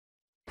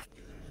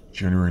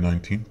January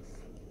 19th,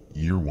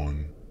 Year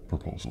 1,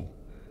 Proposal.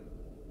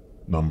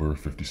 Number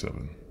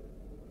 57.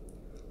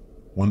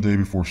 One day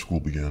before school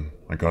began,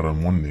 I got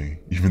on one knee,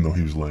 even though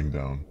he was laying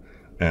down,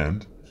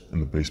 and, in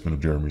the basement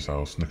of Jeremy's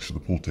house next to the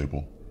pool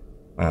table,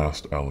 I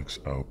asked Alex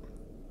out.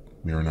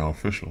 We are now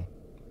official.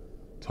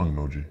 Tongue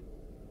emoji.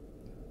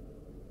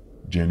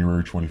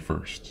 January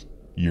 21st,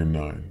 Year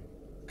 9,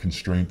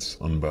 Constraints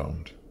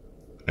Unbound.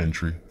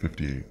 Entry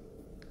 58.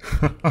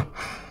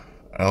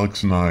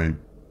 Alex and I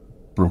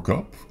broke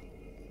up?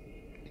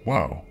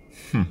 Wow.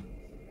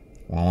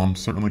 Well, I'm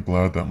certainly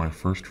glad that my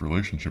first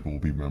relationship will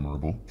be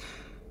memorable.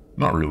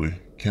 Not really.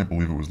 Can't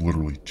believe it was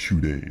literally 2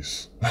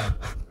 days.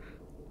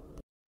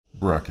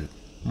 Bracket.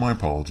 My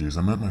apologies,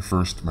 I meant my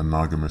first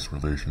monogamous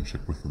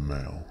relationship with a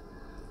male.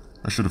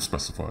 I should have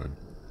specified.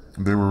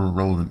 They were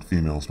relevant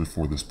females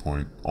before this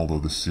point, although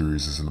this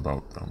series isn't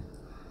about them.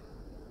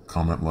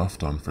 Comment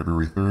left on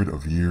February 3rd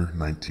of year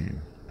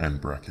 19.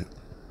 End bracket.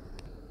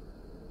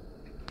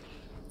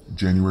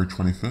 January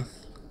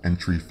 25th,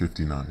 entry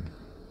 59.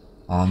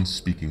 On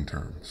speaking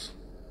terms.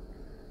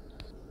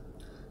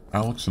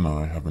 Alex and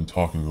I have been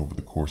talking over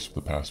the course of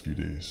the past few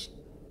days.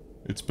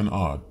 It's been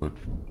odd, but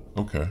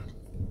okay.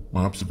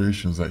 My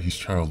observation is that he's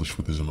childish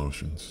with his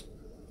emotions.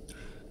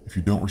 If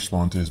you don't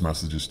respond to his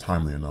messages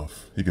timely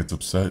enough, he gets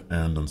upset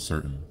and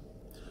uncertain.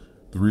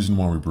 The reason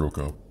why we broke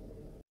up,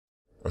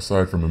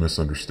 aside from a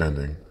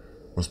misunderstanding,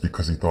 was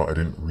because he thought I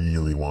didn't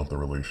really want the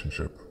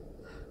relationship.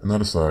 And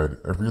that aside,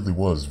 I really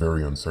was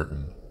very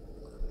uncertain.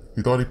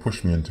 He thought he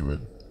pushed me into it,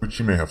 which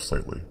he may have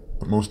slightly,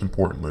 but most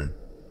importantly,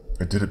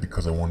 I did it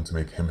because I wanted to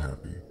make him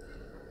happy.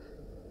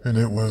 And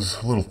it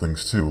was little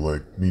things too,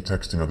 like me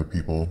texting other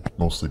people,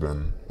 mostly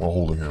Ben, while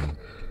holding him,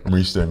 or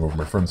me staying over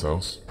my friend's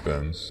house,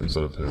 Ben's,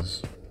 instead of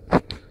his. I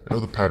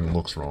know the pattern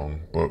looks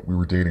wrong, but we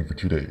were dating for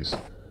 2 days.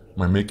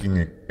 My making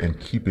and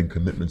keeping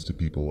commitments to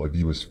people I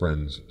view as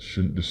friends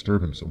shouldn't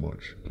disturb him so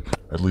much.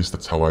 At least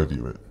that's how I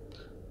view it.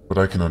 But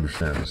I can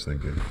understand his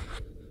thinking.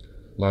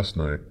 Last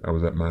night, I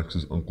was at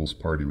Max's uncle's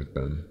party with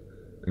Ben,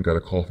 and got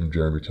a call from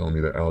Jeremy telling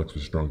me that Alex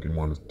was drunk and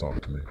wanted to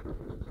talk to me.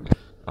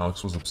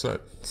 Alex was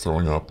upset,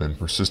 throwing up, and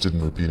persisted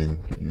in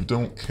repeating, "You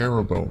don't care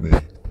about me."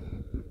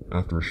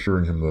 After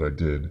assuring him that I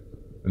did,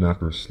 and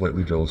after a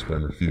slightly jealous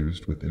Ben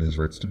refused, within his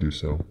rights to do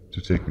so,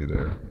 to take me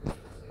there,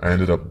 I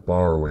ended up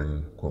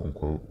borrowing,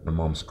 quote-unquote, my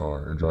mom's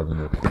car and driving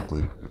there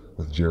quickly,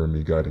 with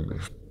Jeremy guiding me.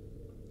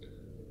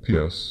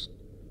 P.S.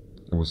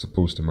 I was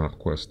supposed to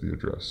MapQuest the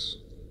address.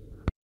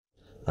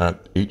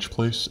 At H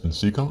Place in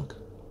Seekonk?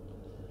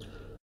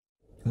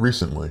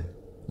 Recently,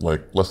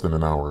 like less than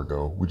an hour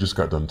ago, we just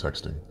got done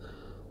texting.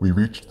 We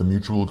reached the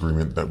mutual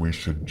agreement that we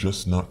should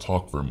just not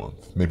talk for a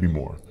month, maybe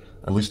more,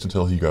 at least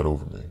until he got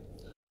over me.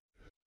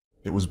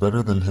 It was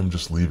better than him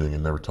just leaving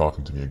and never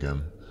talking to me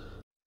again.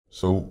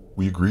 So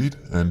we agreed,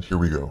 and here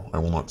we go. I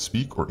will not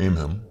speak or aim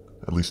him,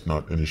 at least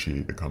not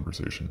initiate a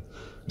conversation,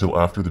 until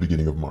after the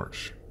beginning of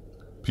March.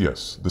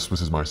 P.S. This was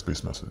his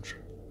MySpace message.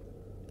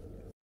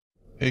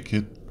 Hey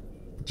kid,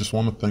 just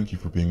want to thank you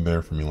for being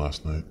there for me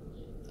last night.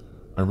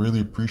 I really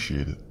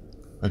appreciate it.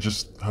 I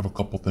just have a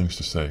couple things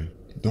to say.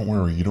 Don't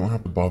worry, you don't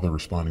have to bother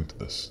responding to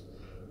this.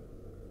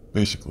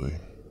 Basically,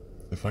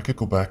 if I could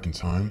go back in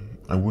time,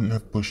 I wouldn't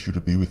have pushed you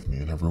to be with me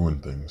and have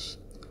ruined things.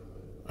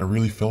 I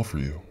really fell for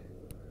you.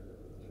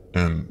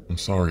 And I'm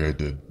sorry I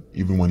did,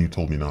 even when you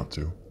told me not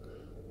to.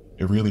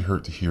 It really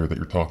hurt to hear that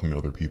you're talking to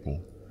other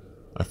people.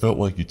 I felt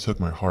like you took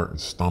my heart and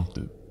stomped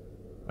it.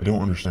 I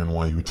don't understand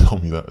why you would tell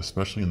me that,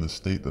 especially in the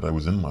state that I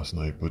was in last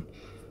night, but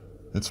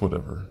it's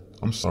whatever.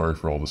 I'm sorry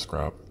for all the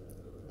scrap.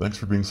 Thanks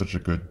for being such a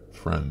good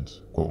friend,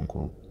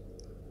 quote-unquote.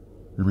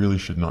 We really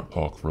should not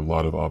talk for a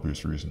lot of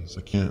obvious reasons.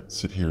 I can't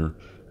sit here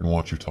and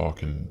watch you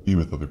talk and be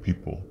with other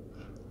people.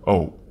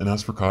 Oh, and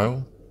as for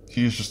Kyle,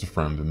 he is just a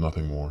friend and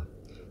nothing more.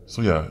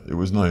 So yeah, it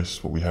was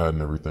nice what we had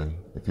and everything.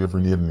 If you ever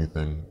need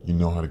anything, you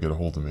know how to get a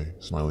hold of me.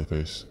 Smiley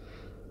face.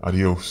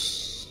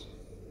 Adios.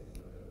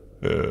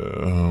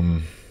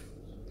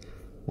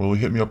 Well, he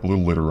hit me up a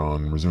little later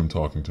on and resumed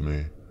talking to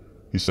me.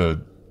 He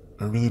said,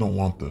 "I really don't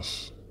want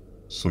this."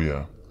 So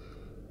yeah,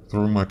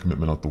 throwing my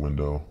commitment out the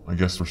window, I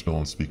guess we're still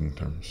on speaking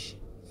terms.